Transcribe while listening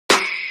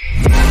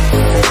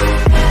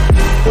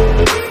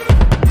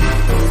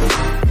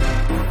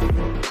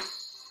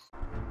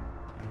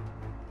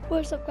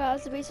What's up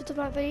guys, the Basic of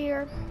my video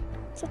here.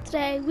 So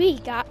today we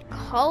got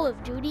Call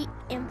of Duty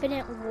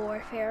Infinite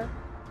Warfare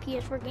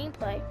PS4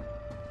 gameplay.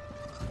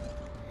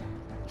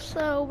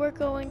 So we're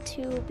going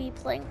to be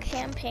playing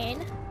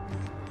campaign.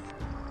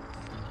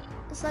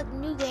 Select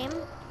new game.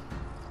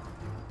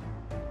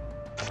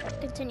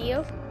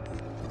 Continue.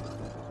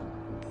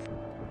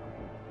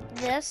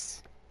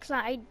 This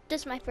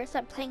is my first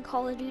time playing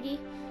Call of Duty.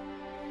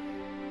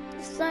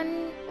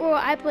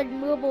 I played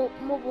mobile,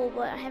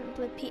 but I haven't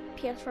played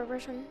PS4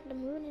 version. The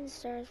moon and the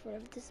stars would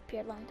have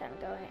disappeared a long time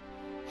ago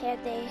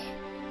had they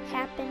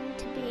happened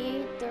to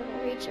be the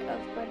reach of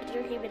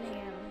Predator human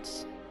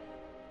hands.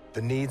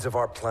 The needs of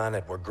our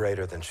planet were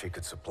greater than she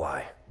could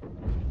supply.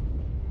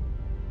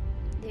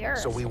 The Earth.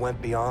 So we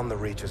went beyond the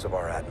reaches of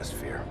our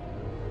atmosphere.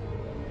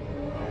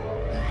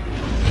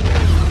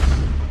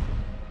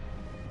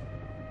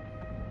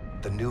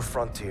 The new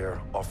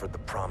frontier offered the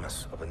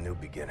promise of a new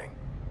beginning.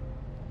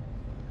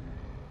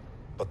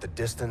 But the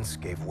distance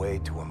gave way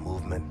to a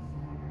movement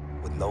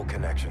with no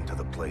connection to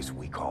the place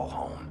we call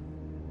home.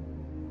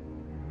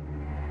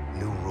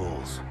 New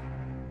rules,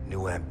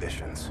 new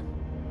ambitions,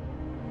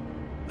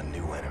 a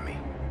new enemy.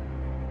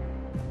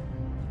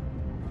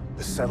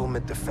 The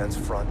Settlement Defense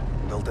Front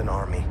built an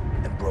army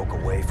and broke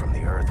away from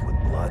the Earth with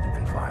blood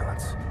and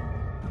violence.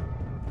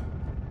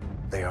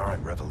 They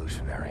aren't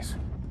revolutionaries.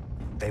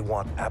 They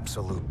want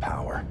absolute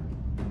power.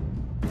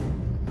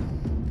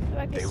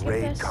 They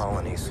raid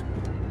colonies,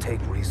 take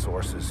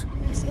resources,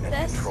 and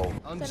control.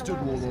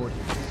 Understood, Warlord.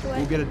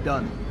 We'll get it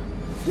done.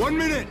 1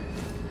 minute!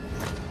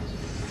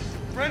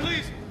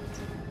 Friendlies?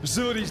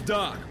 Facility's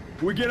dark.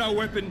 We get our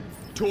weapon,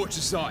 torch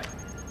the site.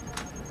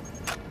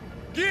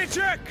 Gear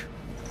check!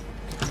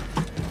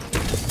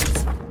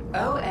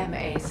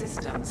 OMA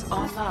systems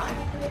online.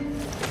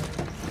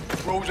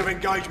 Rules of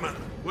engagement.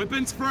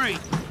 Weapons free.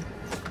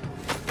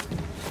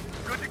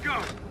 Good to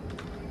go.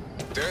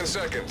 10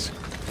 seconds.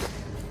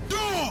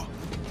 Door!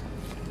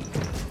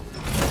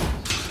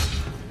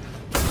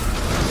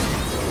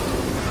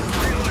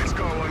 Green light's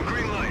got one.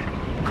 Green light.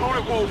 Call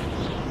it, Wolf.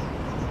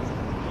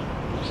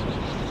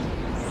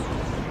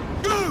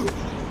 Go!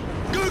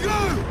 Go, go!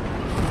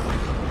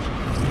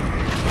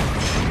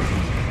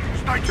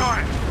 Stay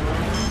tight.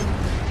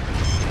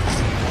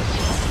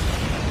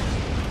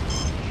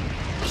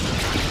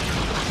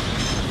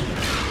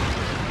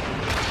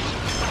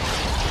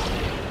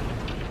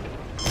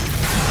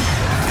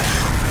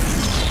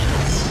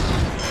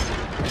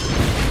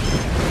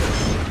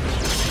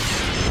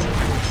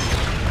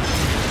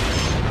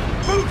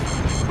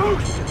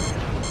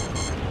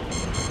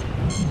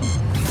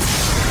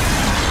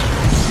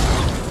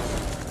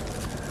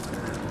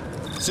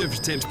 Surface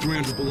temp's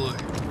 300 below.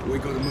 We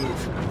gotta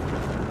move.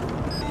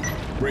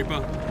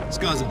 Reaper,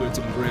 scars and boots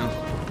on the ground.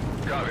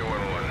 Copy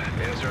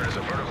 1-1. Insert is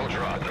a vertical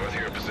drop north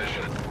of your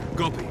position.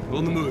 Copy,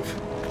 on the move.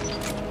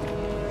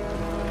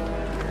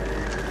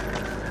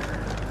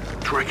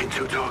 Tracking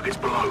 2 targets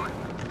below.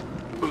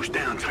 Boost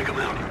down, take them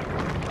out.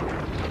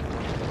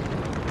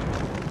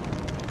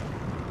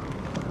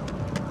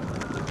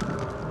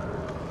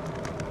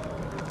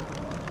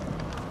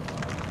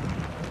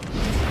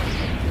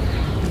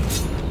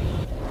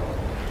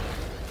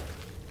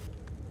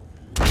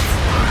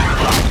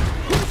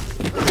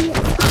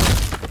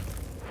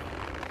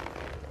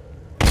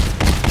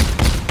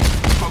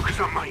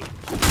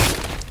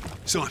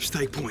 Sipes,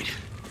 take point.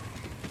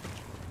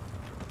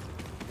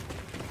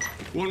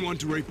 1-1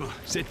 to Reaper.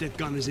 Set that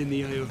gunners in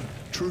the AO.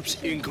 Troops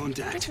in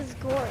contact. This is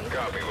gory.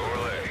 Copy.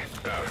 Overlay.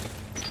 Out.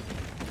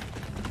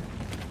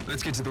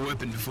 Let's get to the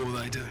weapon before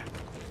they do.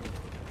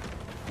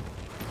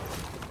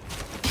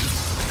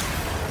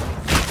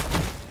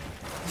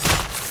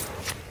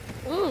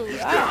 Ooh,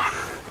 ah.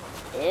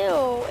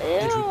 Ew.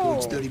 Entry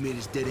point's 30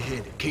 meters dead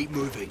ahead. Keep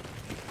moving.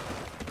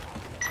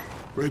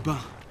 Reaper,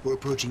 we're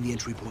approaching the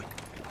entry point.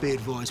 Be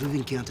advised, we've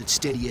encountered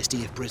steady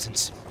SDF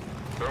presence.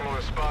 Thermal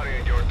is spotty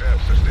at your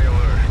depth, so stay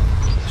alert.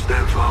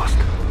 Stand fast.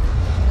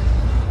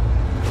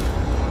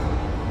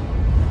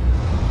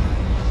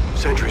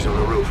 Sentries on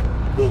the roof.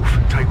 Wolf,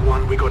 take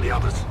one, we got the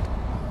others.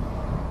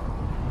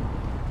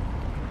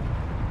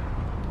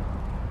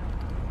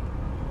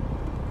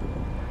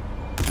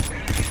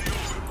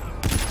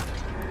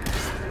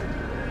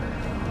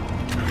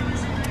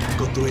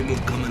 Got 3 more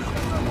coming up.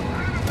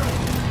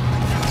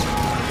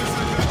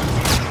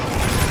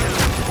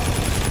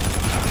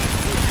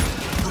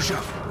 Push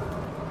up.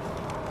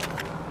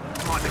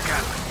 Find the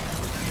gap.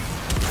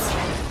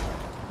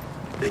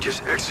 They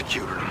just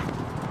executed them.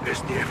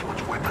 SDF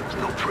wants weapons,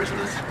 no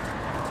prisoners.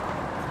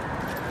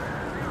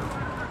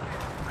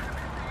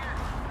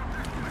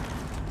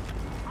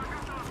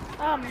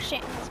 Oh, my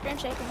screen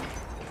shaking.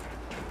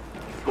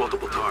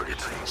 Multiple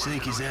targets.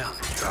 Snake is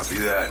out. Copy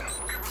that.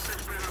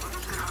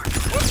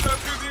 What's up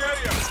through the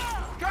area?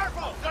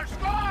 Careful! There's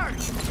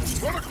scars!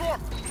 1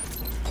 o'clock!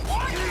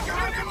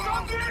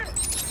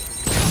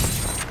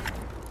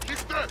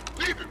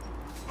 Leave him!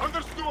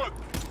 Understood!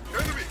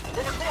 Enemy!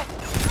 1 o'clock!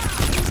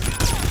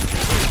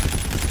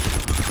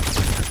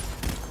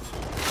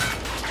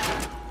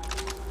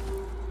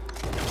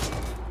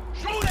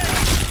 Shoot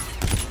it!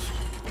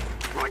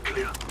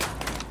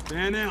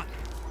 Man out.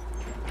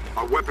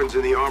 Our weapons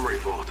in the armory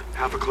vault.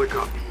 Half a click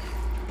up.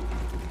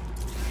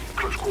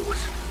 Close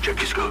quarters. Check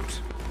your scopes.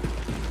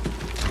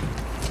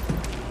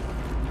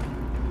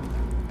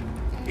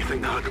 You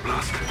think they heard the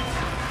blast?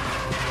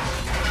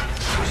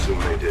 I assume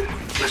they did.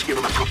 Let's give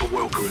them a proper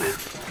welcome then.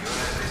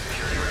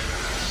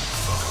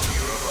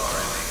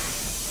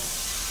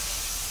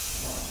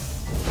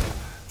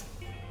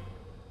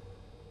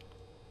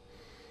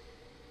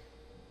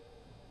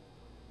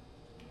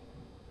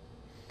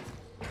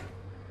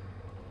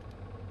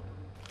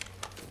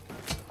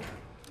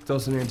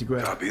 Toss an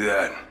anti-grav. Copy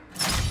that.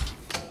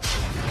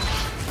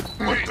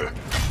 What the?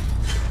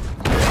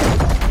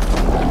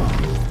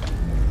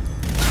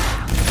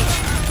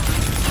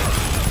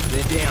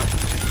 They're down.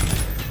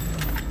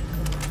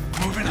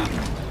 Moving up.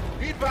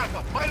 Need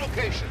backup. My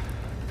location.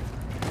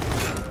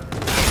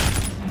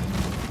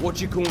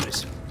 Watch your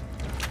corners.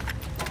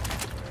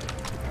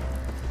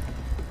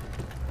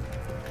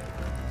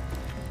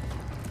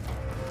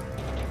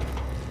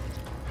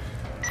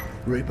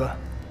 Reaper,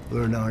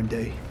 we're in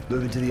R&D.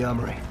 Moving to the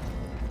armory.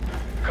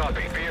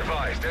 Copy. Be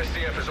advised,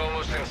 SDF is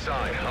almost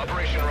inside.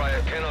 Operation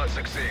Riot cannot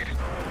succeed.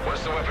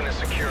 Once the weapon is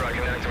secure, I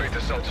can activate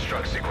the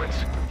self-destruct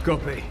sequence.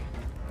 Copy.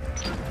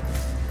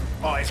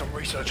 Eyes on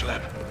research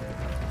lab.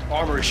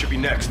 Armory should be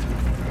next.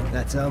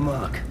 That's our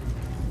mark.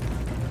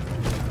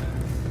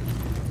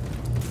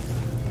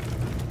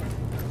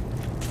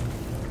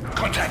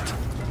 Contact.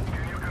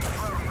 Can you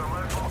confirm the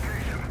last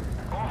location?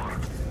 Over.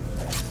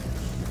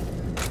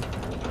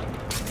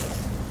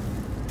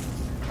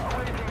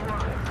 Awaiting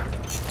word.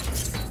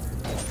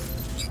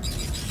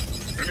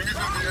 Enemies in the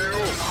AO.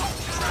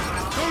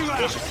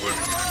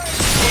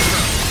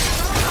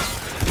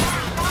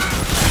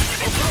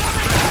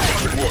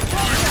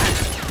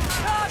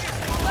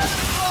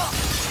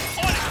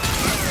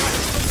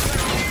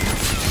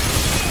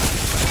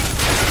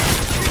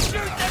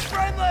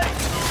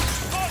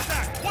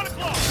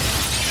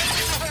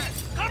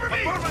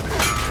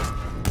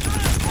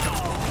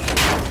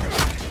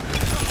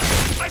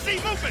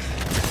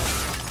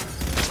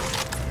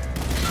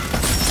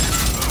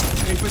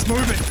 Keep us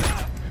moving.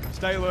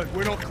 Stay alert,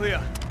 we're not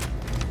clear.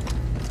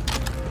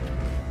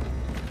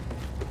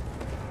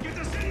 Get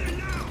us in there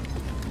now!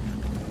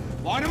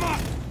 Line them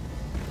up!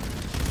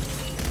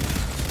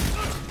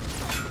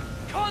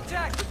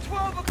 Contact at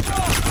 12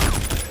 o'clock!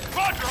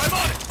 Roger, I'm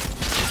on it!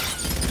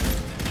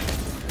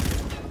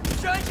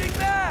 Changing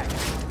back!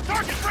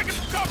 Target, breaking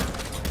from cover!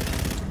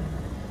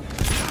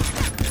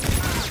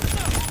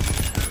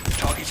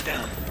 Target's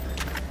down.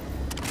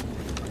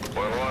 1-1,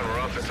 we're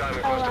off the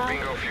timing close to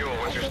bingo fuel.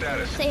 What's your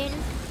status? Insane.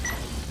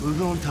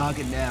 Moving on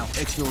target now.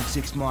 Exfil on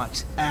 6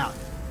 mics. Out.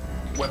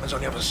 Weapons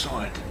on the other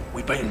side.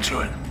 We beat him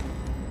to it.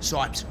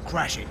 Sipes,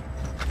 crash it.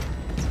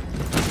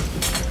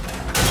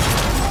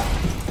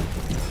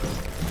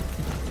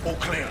 All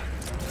clear.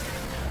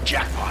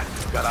 Jackpot.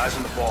 Got eyes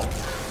on the ball.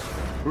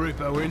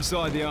 Reaper, we're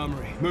inside the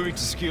armory. Moving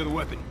to secure the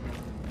weapon.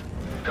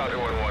 Copy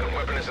 1-1.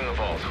 Weapon is in the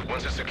vault.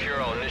 Once it's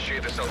secure, I'll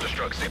initiate the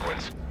self-destruct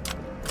sequence.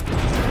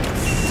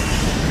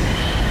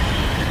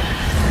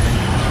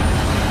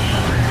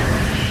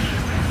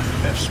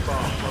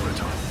 F-Spark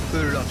prototype.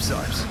 Boot it up,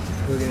 Sipes.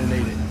 We're gonna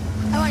need it.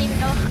 I don't even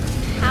know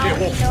how Get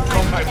we Hawk, know how to do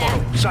compact that.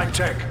 model. Same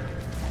tech.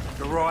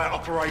 The riot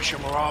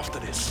operation, we're after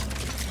this.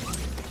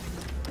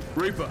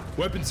 Reaper,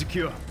 weapon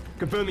secure.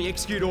 Confirming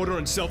execute order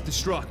and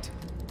self-destruct.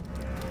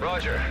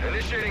 Roger.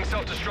 Initiating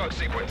self-destruct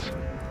sequence.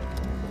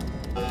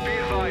 Be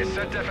advised,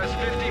 SetDef has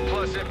 50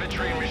 plus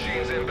infantry and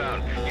machines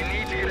inbound. You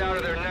need to get out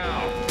of there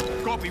now.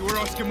 Copy, we're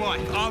Oscar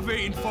Mike. RV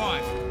in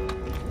 5.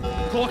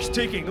 Clock's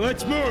ticking,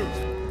 let's move!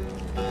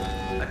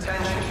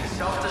 Attention,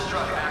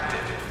 self-destruct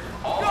active.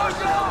 All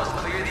personnel must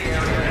clear the area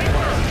at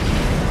once.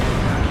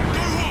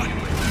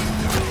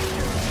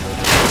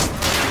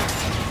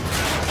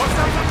 What's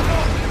that?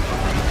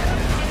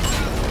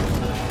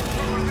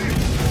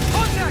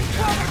 Contact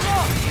 12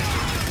 o'clock!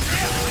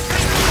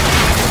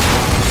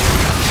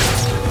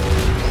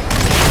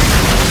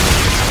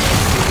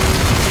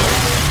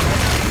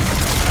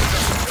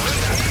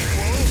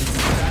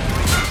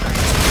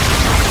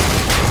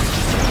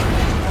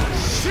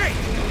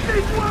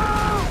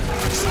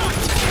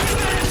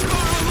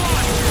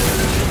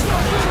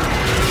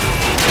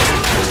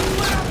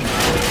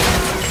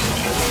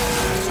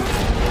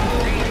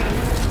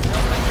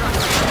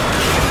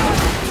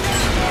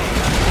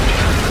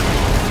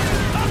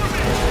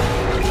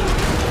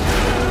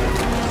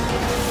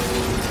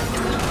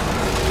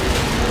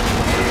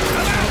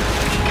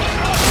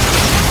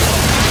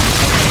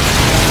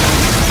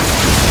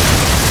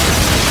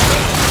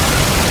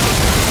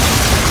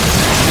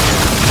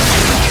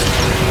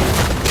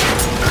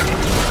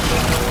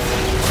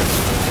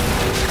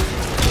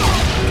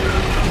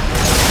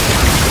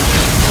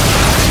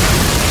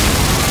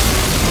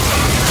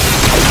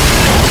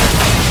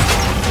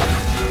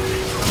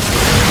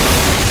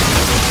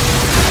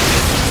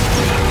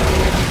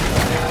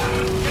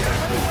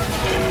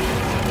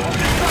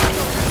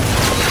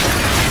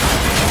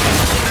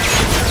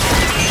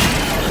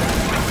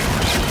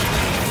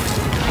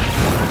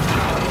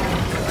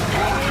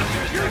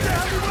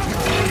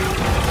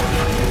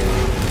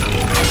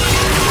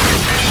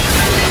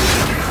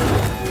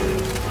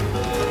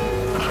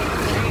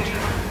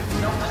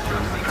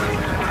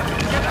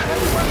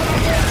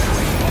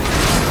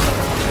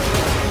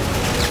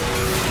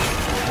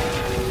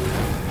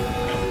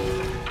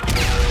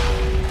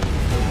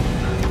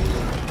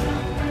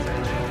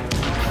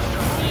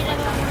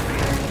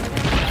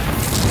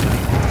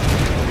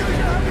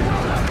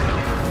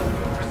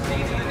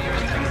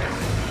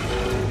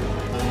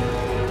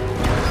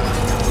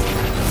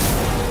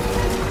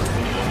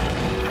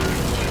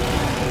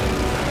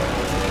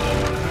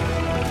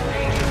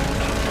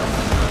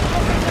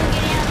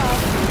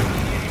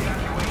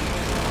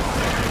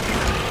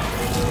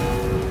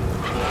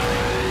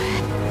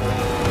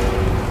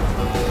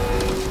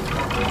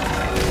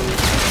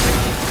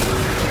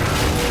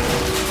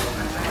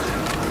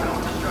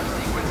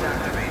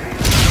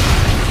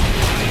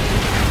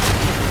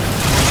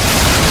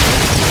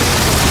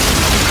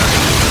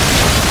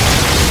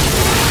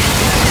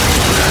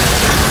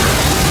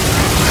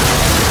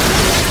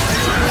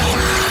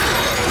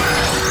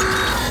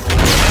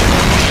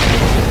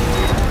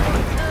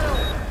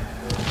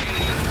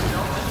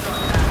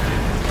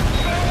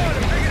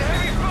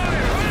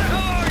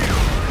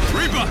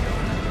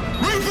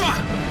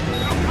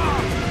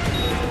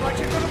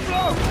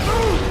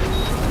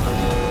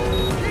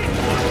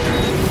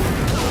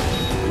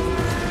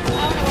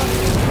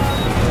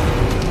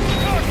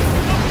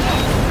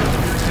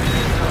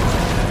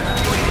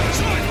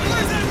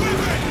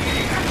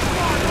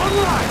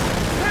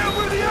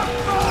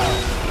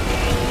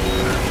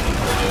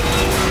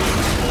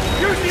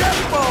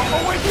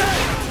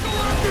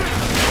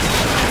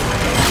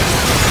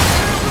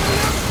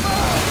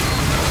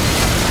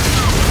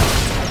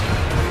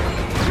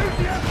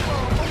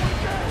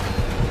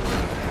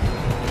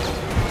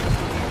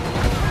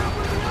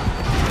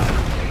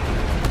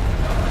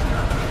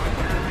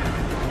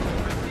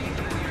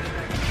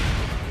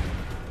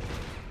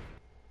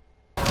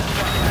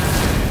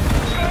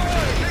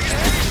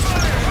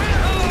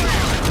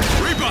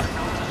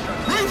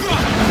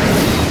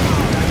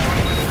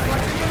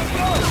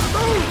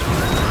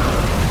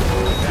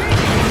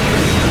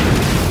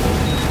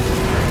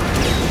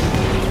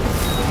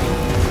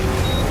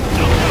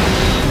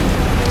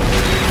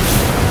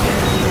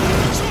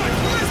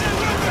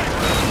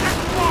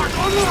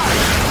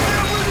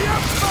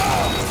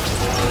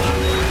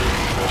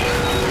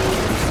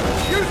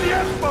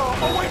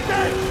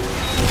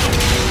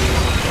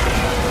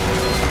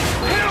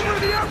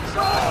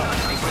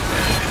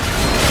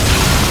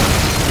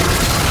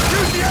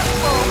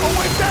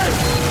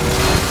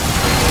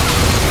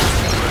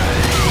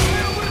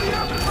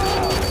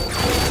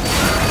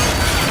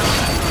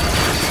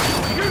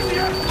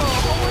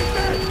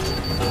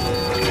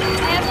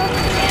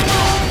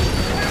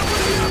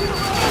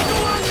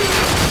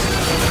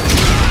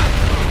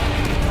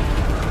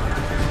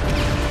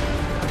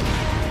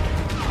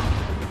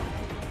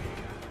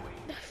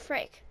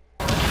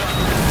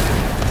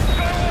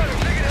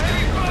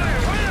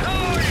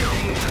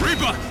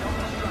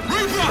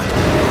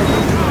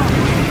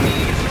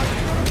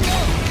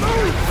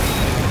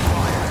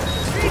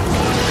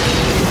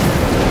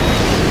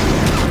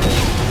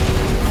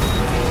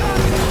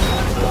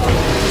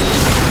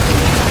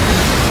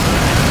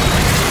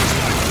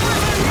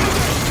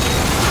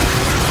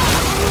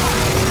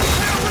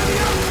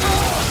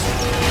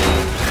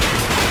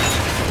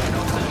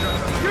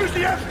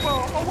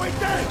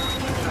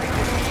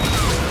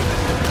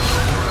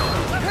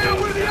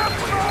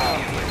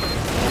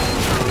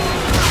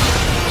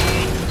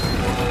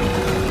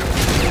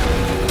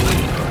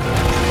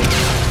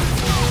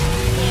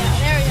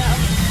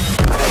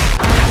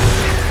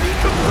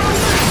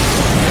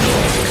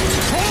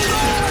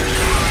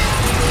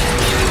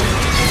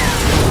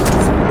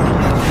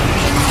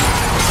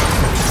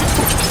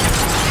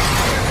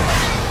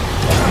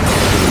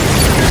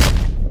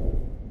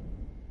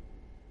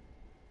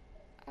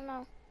 Oh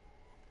no.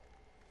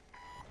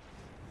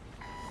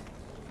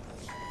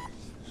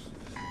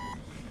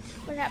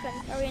 What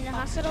happened? Are we in the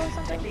hospital or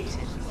something?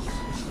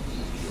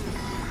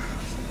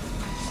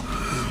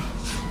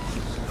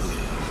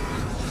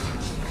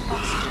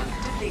 Oxygen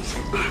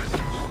depleted.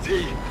 T.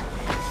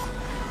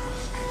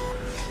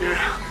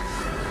 Yeah.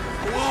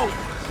 Whoa!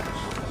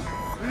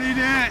 I need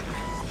that.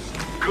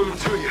 Coming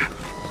to you.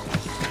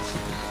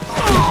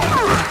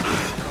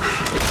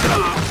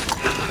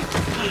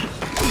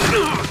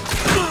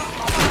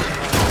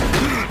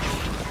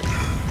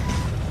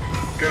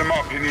 Get him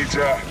up, he needs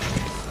that.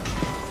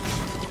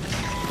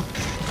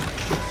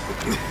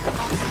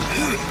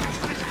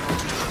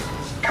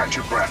 Catch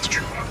your breath,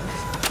 Trooper.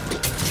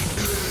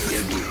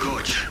 Edward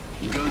Koch,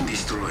 gun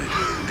destroyed,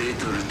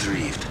 data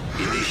retrieved,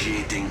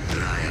 initiating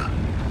Raya.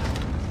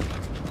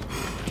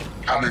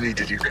 How many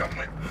did you come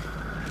with?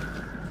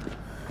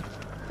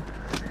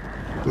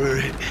 We're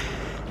it.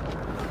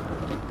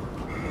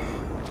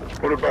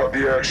 What about the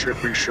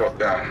airship we shot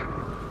down?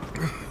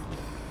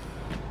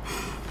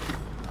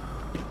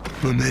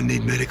 My men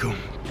need medical.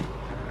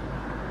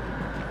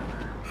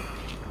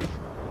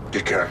 You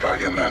care about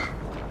your men.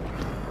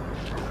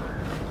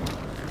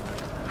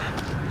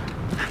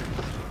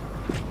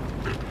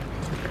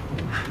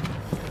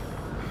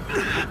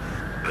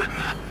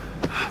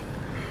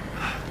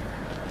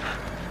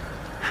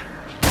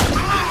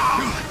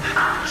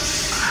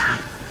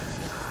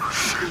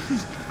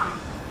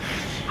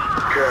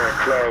 Care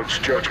clouds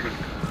judgment.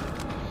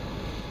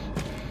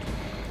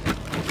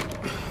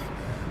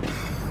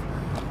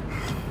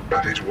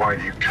 That is why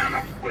you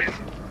cannot win.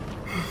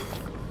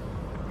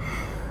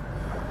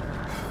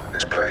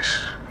 This place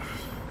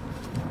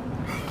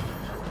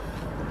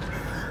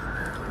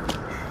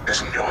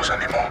isn't yours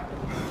anymore.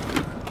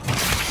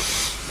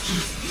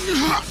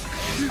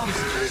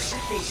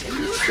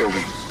 Kill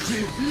me.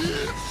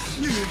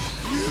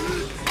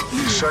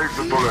 Save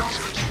the bullets.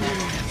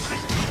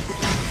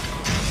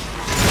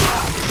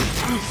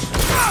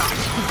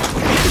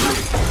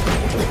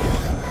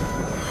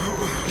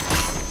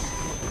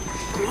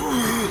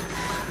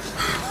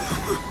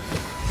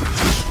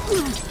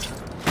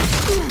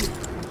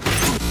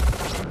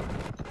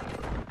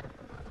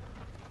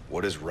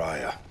 What is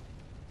Raya?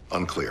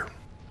 Unclear.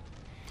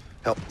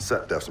 Help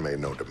Set Def's made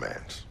no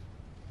demands.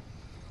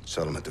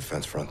 Settlement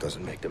Defense Front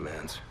doesn't make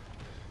demands.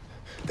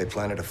 They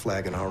planted a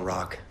flag in our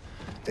rock.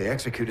 They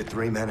executed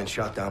 3 men and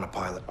shot down a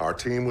pilot. Our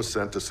team was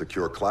sent to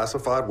secure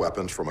classified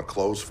weapons from a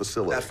closed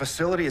facility. That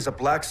facility is a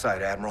black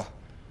site, Admiral.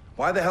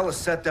 Why the hell is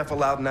Set Def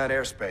allowed in that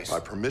airspace? By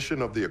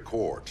permission of the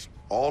Accords,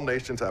 all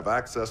nations have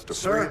access to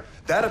Sir, free...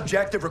 that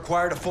objective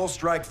required a full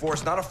strike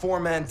force, not a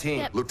 4-man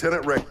team. Yep.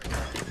 Lieutenant Rick.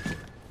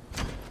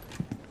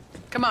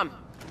 Come on.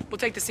 We'll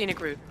take the scenic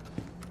route.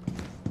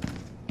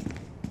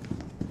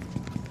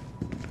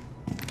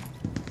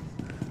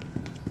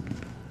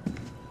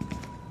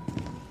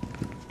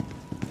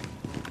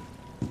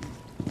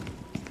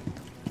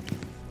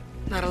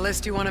 Not a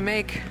list you want to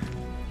make?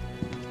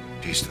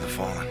 Peace to the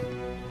fallen.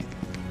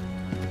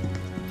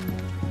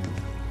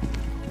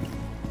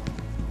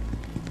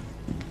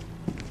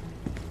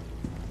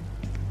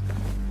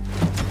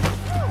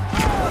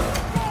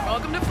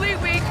 Welcome to Fleet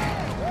Week!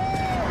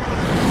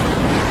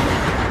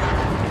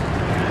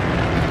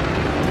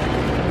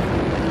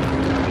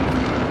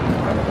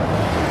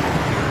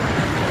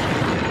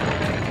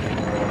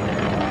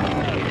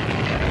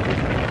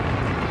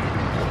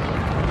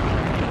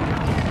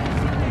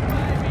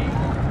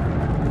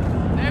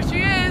 There she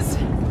is!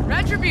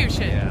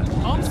 Retribution!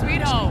 Home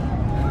sweet home.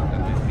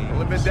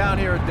 Only been down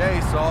here a day,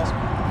 Saul.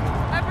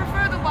 I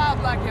prefer the wild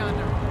black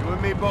yonder. You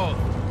and me both.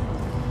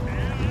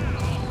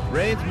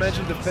 Raines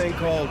mentioned a thing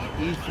called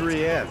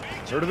E3N.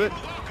 Heard of it?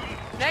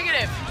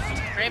 Negative.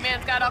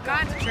 Rayman's got all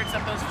kinds of tricks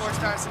up those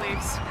 4-star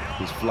sleeves.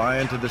 He's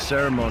flying to the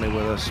ceremony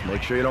with us.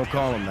 Make sure you don't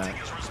call him that.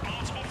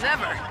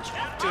 Never.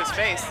 To his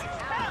face.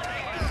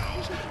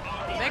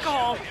 Make a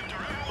hole.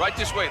 Right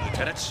this way,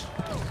 Lieutenants.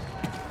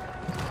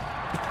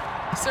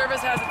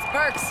 Service has its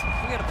perks.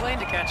 We got a plane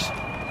to catch.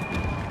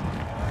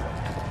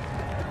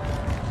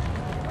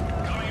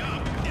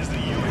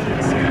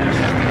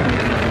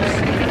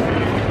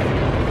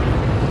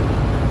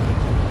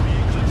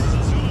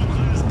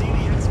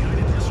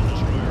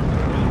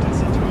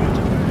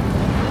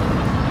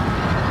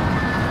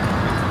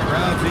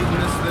 Crowd's eating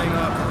this thing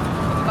up.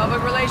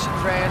 Public relations,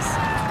 Reyes.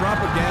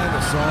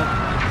 Propaganda, Saul.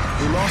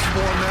 We lost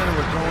 4 men and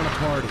we're throwing a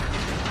party.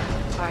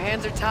 Our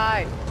hands are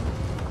tied.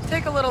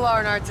 Take a little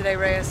R&R today,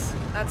 Reyes.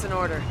 That's an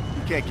order.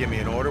 You can't give me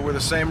an order. We're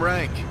the same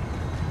rank.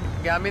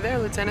 You got me there,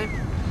 Lieutenant.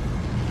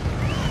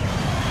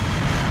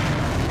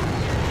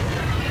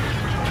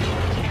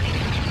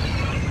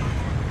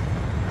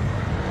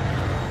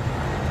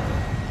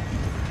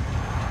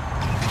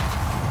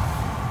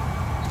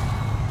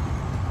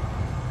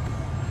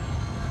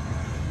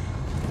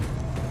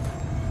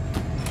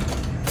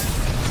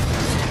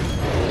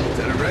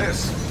 Lieutenant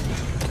Reyes.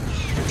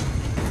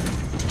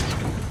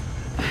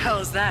 The hell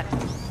is that?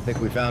 I think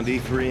we found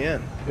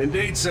E3N.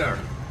 Indeed, sir.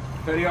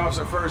 Petty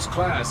Officer First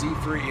Class,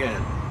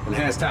 E3N.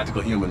 Enhanced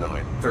tactical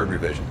humanoid, 3rd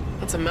revision.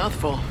 That's a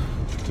mouthful.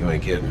 You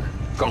ain't kidding.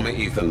 Call me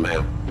Ethan,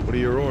 ma'am. What are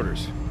your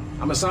orders?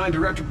 I'm assigned to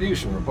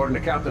Retribution, reporting to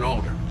Captain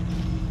Alder.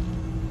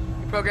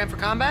 You programmed for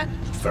combat?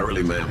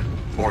 Thoroughly, ma'am.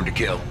 Born to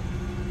kill.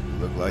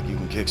 Look like you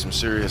can kick some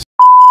serious.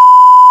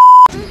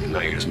 Now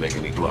you're just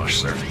making me blush,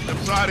 sir.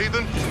 Inside,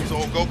 Ethan? This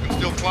old goat can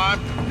still climb?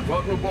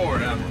 Welcome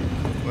aboard, Admiral.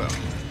 Well,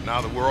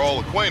 now that we're all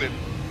acquainted,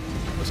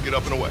 let's get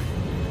up and away.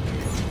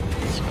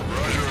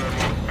 Roger,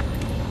 Admiral.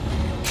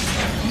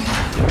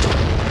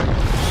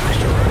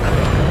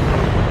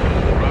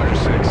 Roger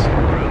 6.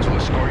 Grounds will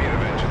escort you to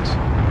Vengeance.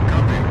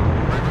 Copy.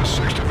 Raven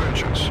 6 to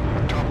Vengeance.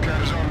 Top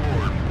Cat is on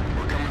board.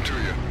 We're coming to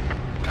you.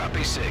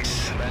 Copy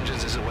 6.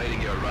 Vengeance is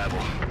awaiting your arrival.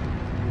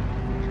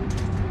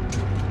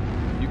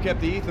 You kept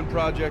the Ethan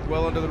project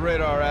well under the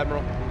radar,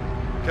 Admiral.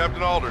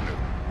 Captain Alder knew.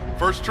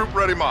 First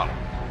troop-ready model.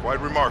 Quite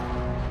remarkable.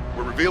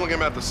 We're revealing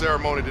him at the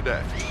ceremony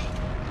today.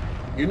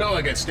 You know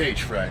I got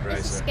stage fright, right,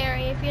 This is sir?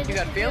 scary. If You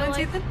got feelings,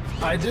 Ethan?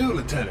 I do,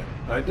 Lieutenant.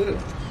 I do.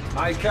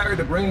 I carry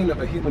the brain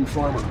of a human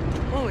farmer.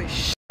 Holy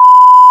sh**.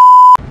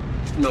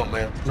 No,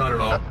 ma'am. Not at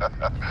all.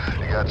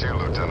 You got you,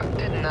 Lieutenant.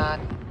 Did not.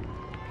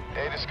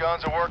 Aegis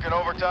guns are working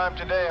overtime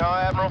today,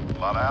 huh, Admiral? A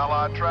lot of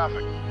Allied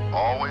traffic.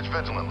 Always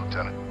vigilant,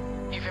 Lieutenant.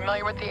 You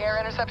familiar with the air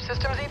intercept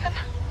systems, Ethan?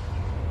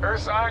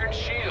 Earth's Iron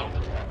Shield.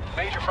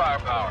 Major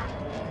firepower.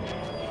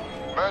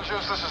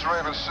 Vengeance, this is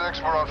Raven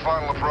 6. We're on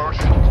final approach.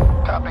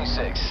 Copy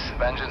 6.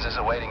 Vengeance is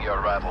awaiting your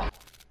arrival.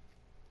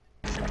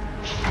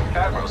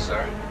 Admiral,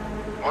 sir.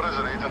 What is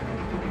it, Ethan?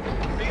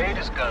 The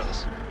Aegis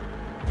guns.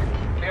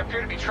 They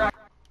appear to be tracked.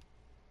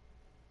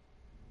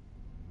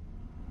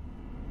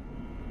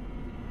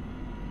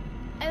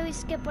 I always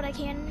skip what I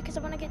can because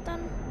I want to get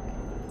done.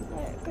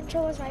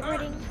 Controller's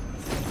vibrating.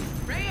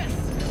 Reyes!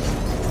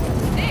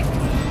 Nick!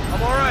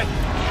 I'm all right.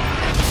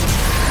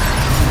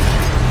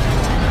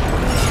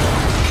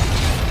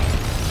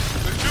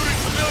 They're shooting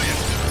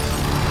civilians!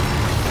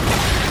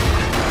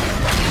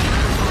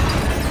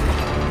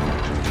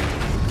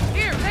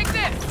 Here, take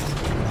this!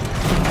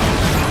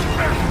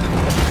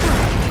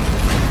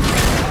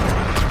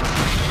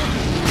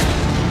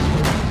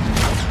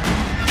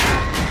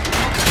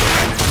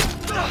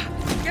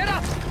 Get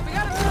up! We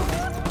gotta move!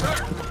 Sir,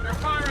 they're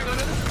firing on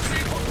innocent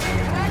people.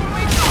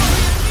 Evacuate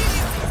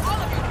immediately! All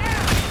of you,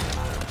 now!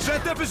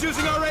 ZDF is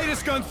using our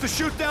Aegis guns to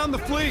shoot down the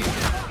fleet.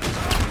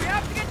 We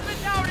have to get to the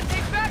tower to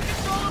take back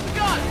control of the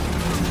gun!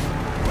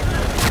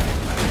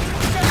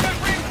 ZDF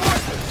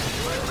reinforcements!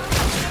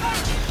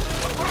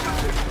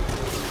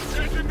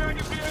 Engine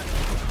magazine!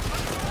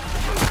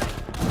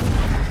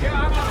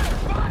 Yeah, I'm on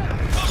fire!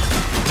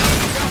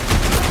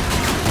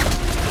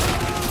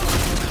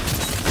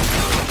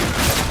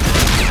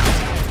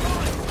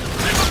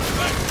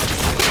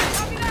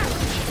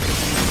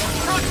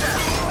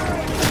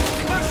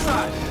 Left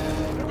side!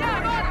 Yeah,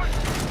 I'm on it!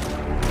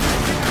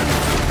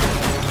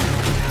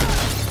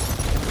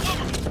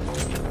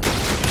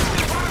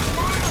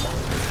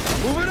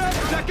 Moving up,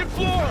 second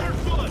floor!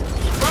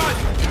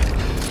 Roger!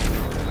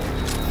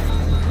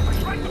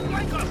 They're trying to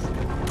flank us!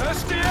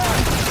 SDS!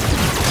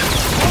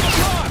 On the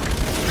block!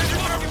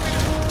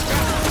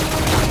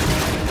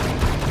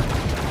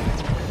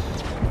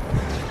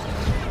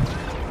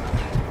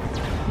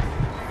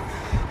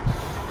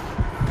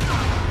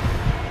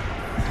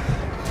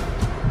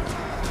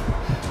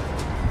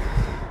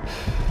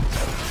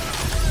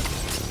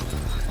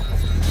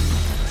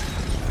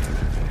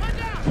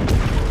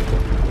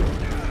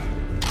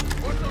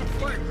 What's on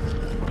flank?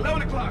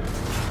 11 o'clock!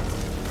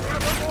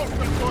 Grab them off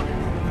the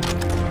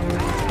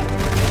target!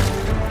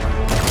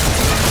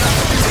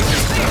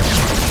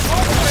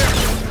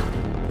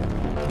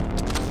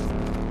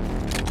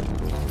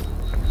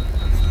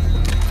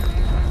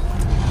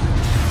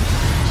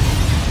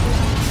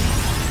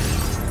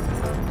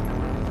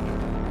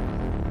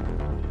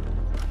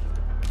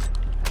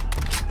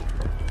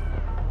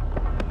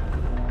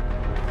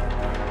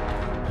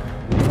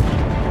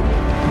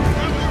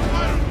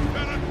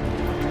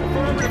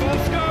 Affirmative, all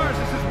scars.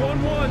 This is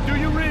 1-1. Do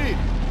you read?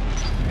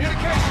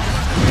 Communications.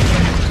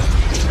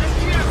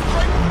 SDS,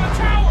 break from the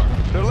tower!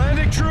 They're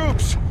landing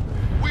troops.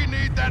 We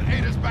need that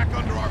Aegis back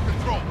under our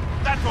control.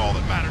 That's all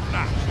that matters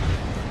now.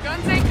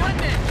 Guns ain't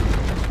cutting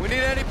it! We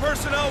need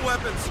anti-personnel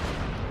weapons.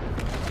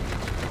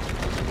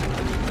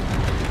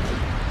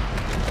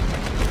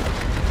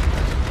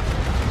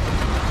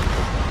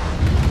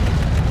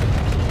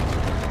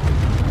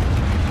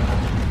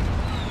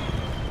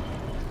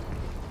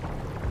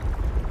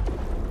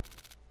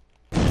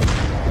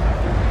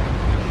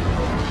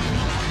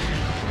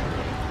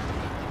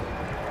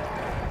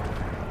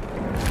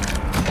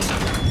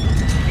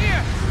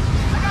 Here!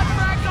 I got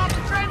frags off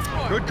the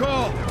transport! Good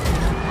call.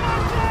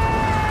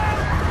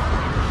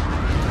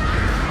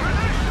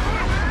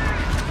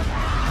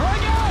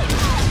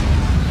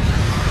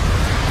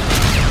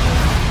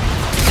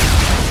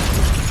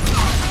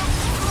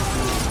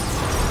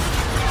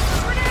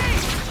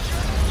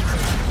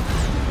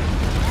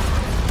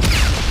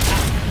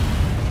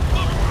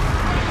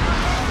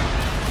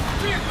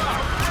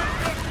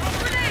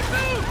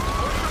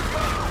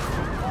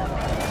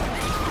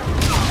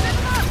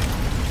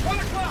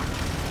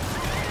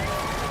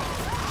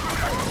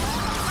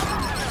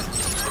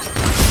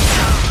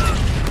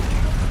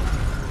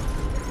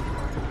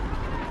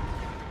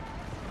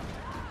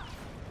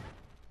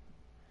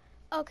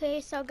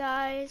 Okay, so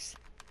guys,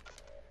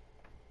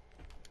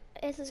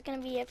 this is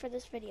gonna be it for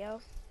this video.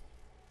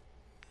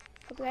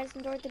 Hope you guys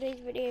enjoyed today's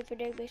video. If you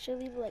did, make sure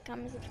to leave a like,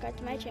 comment, subscribe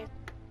to my channel.